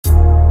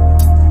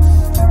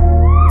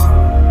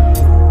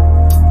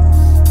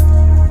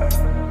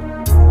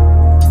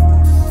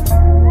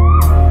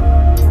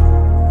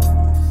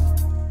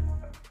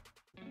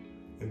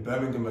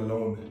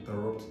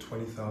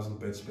1,000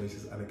 bed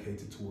spaces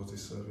allocated towards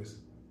this service.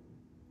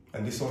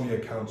 And this only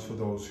accounts for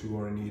those who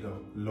are in need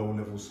of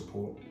low-level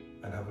support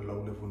and have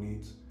low-level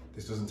needs.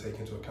 This doesn't take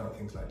into account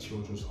things like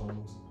children's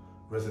homes,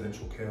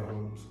 residential care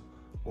homes,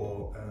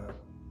 or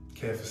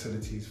care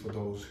facilities for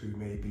those who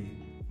may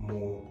be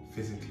more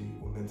physically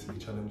or mentally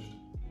challenged.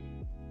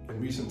 In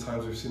recent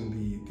times, we've seen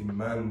the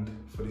demand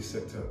for this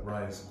sector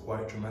rise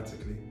quite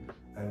dramatically,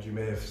 and you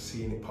may have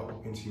seen it pop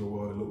up into your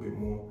world a little bit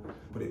more,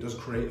 but it does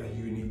create a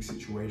unique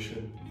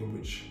situation in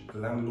which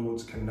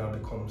landlords can now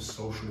become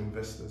social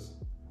investors.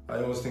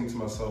 I always think to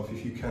myself,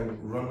 if you can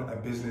run a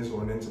business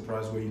or an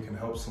enterprise where you can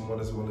help someone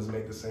as well as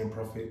make the same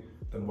profit,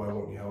 then why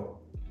won't you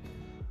help?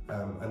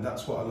 And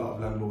that's what a lot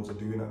of landlords are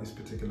doing at this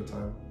particular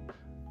time.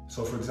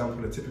 So for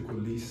example, a typical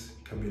lease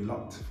can be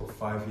locked for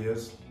 5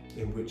 years,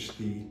 in which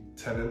the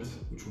tenant,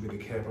 which will be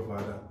the care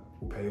provider,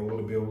 will pay all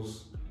the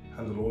bills,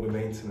 handle all the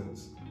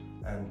maintenance,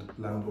 and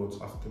landlords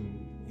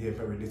often hear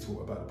very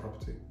little about the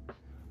property.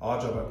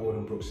 Our job at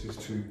Gordon Brooks is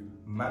to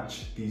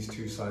match these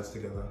two sides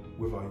together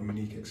with our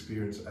unique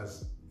experience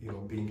as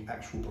being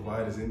actual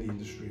providers in the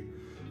industry,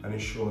 and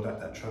ensure that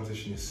that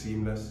transition is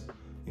seamless,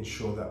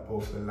 ensure that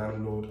both the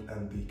landlord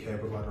and the care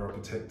provider are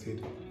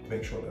protected,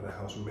 make sure that the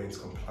house remains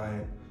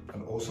compliant,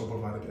 and also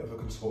provide a bit of a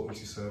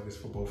consultancy service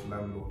for both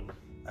landlord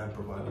and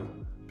provider,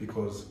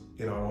 because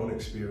in our own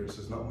experience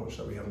there's not much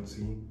that we haven't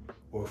seen,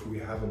 or if we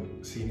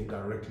haven't seen it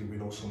directly, we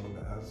know someone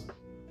that has.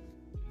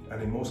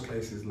 And in most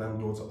cases,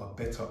 landlords are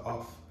better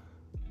off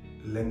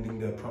lending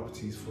their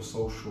properties for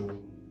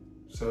social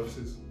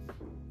services.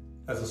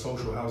 As a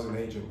social housing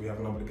agent, we have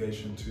an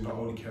obligation to not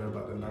only care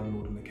about the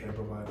landlord and the care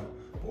provider,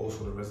 but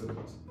also the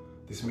residents.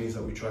 This means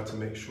that we try to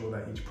make sure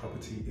that each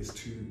property is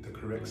to the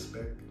correct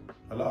spec.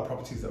 A lot of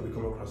properties that we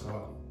come across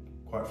are,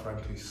 quite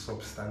frankly,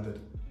 substandard,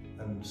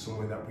 and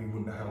somewhere that we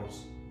wouldn't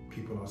house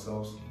people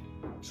ourselves.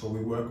 So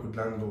we work with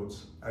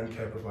landlords and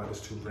care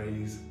providers to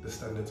raise the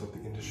standards of the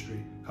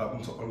industry, help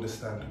them to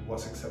understand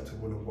what's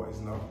acceptable and what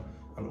is not,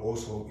 and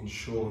also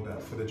ensure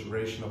that for the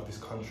duration of this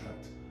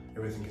contract,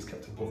 everything is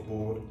kept above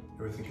board,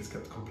 everything is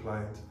kept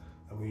compliant,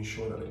 and we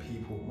ensure that the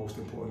people, most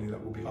importantly,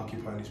 that will be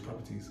occupying these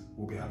properties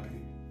will be happy.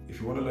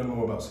 If you want to learn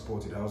more about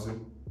supported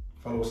housing,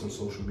 follow us on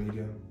social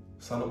media,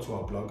 sign up to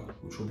our blog,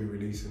 which we'll be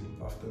releasing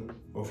often,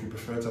 or if you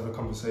prefer to have a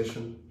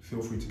conversation,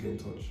 feel free to get in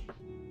touch.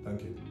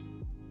 Thank you.